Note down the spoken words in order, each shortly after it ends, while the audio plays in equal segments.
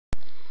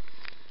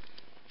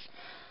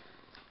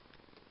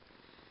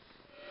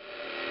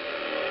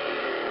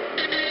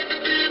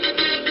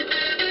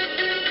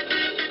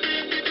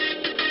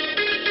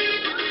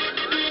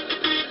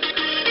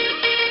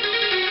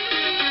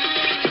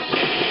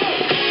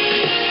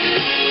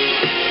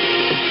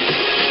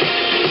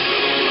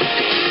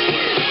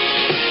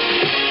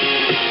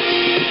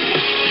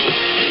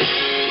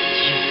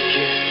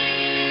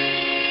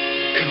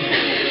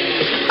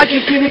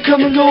can feel it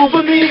coming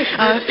over me.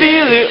 I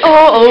feel it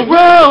all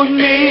around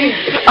me.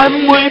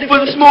 I'm waiting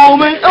for this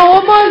moment all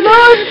my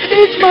life.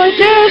 It's my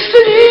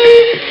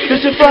destiny.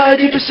 There's a fire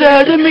deep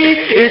inside of me.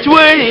 It's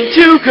waiting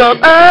to come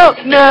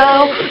out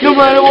now. No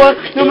matter what,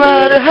 no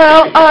matter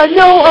how, I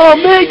know I'll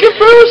make it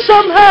through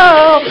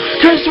somehow.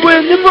 Cause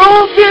when the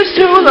road feels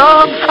too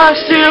long, I'll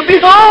still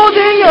be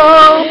holding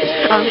on.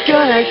 I'm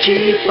gonna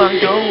keep on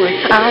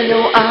going. I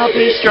know I'll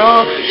be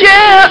strong.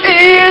 Yeah,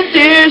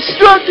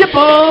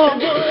 indestructible.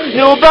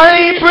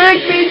 Nobody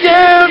break me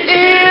down.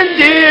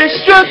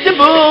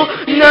 Indestructible.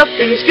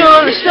 Nothing's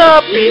gonna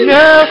stop me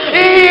now.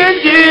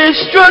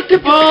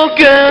 Indestructible.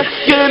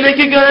 Gonna make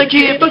it, gonna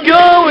keep on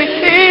going.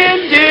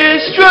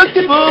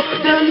 Indestructible.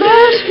 The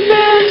last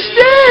man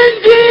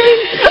standing.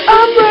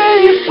 I'm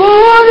ready for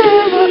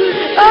whatever.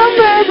 I'm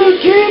never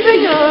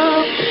giving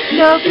up.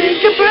 Nothing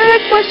can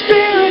break my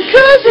spirit,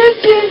 cause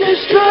it's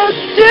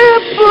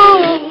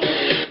indestructible.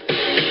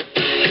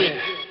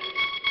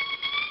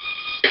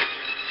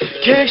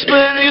 Can't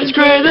explain it, it's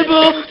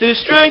incredible, the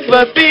strength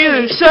I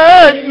feel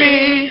inside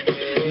me.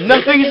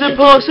 Nothing is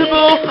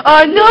impossible,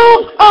 I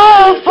know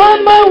I'll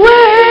find my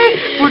way.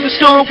 Through the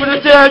storm, through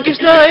the darkest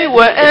night,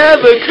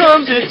 whatever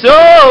comes, it's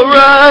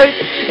alright.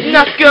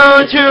 Not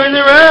gonna turn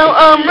around,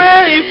 I'm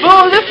ready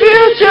for the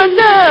future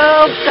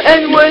now.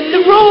 And when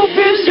the road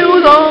feels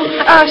too long,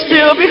 I'll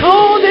still be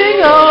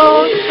holding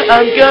on.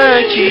 I'm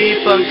gonna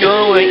keep on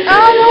going,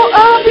 I know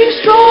I'll be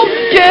strong.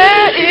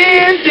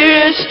 Yeah,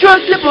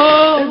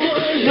 indestructible.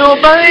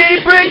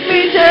 Nobody break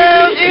me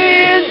down.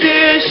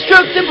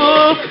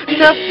 Indestructible.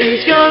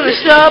 Nothing's gonna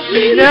stop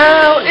me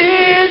now.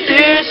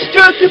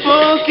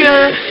 Indestructible.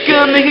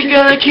 Gonna make it,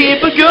 gonna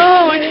keep on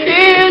going.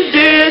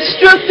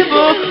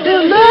 Indestructible. The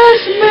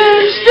last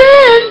man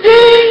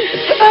standing.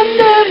 I'm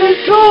never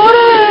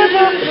gonna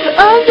ever.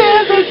 I'm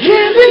never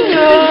giving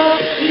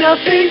up.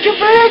 Nothing can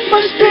break my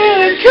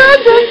spirit,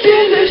 cause it's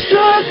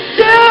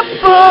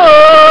indestructible.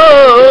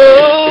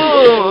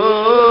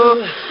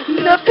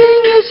 Nothing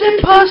is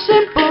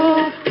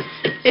impossible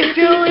if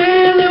you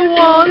really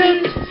want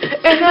it,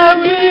 and I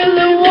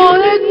really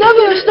want it.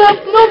 Nothing will stop,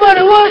 no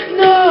matter what,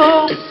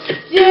 no.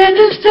 Yeah,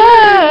 this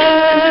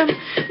time,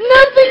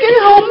 nothing can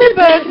hold me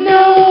back,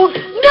 no.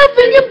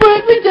 Nothing can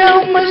break me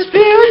down, my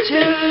spirit's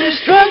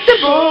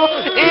indestructible.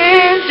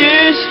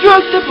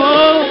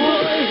 Indestructible.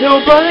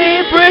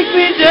 Nobody break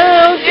me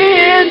down.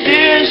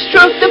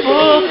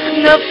 Indestructible.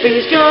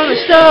 Nothing's gonna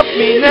stop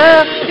me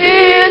now.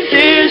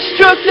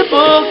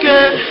 Indestructible.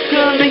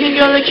 Gonna make it,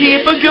 gonna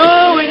keep on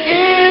going.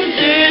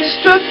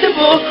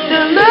 Indestructible.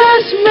 The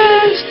last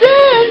man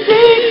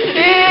standing.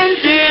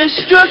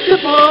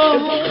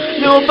 Indestructible.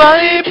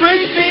 Nobody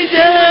break me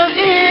down.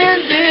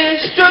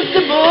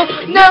 Indestructible.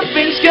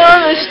 Nothing's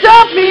gonna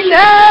stop me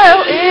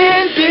now.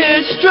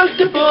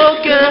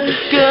 Indestructible.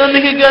 Gonna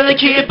make it, gonna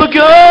keep on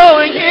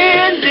going.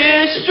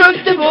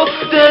 Indestructible.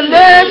 The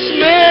last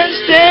man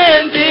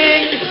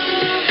standing.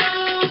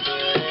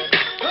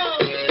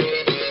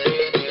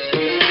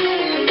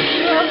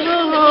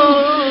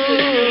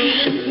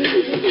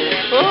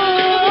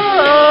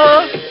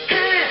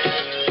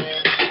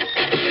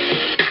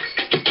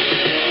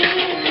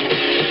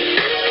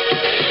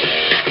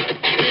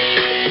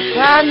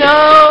 I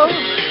know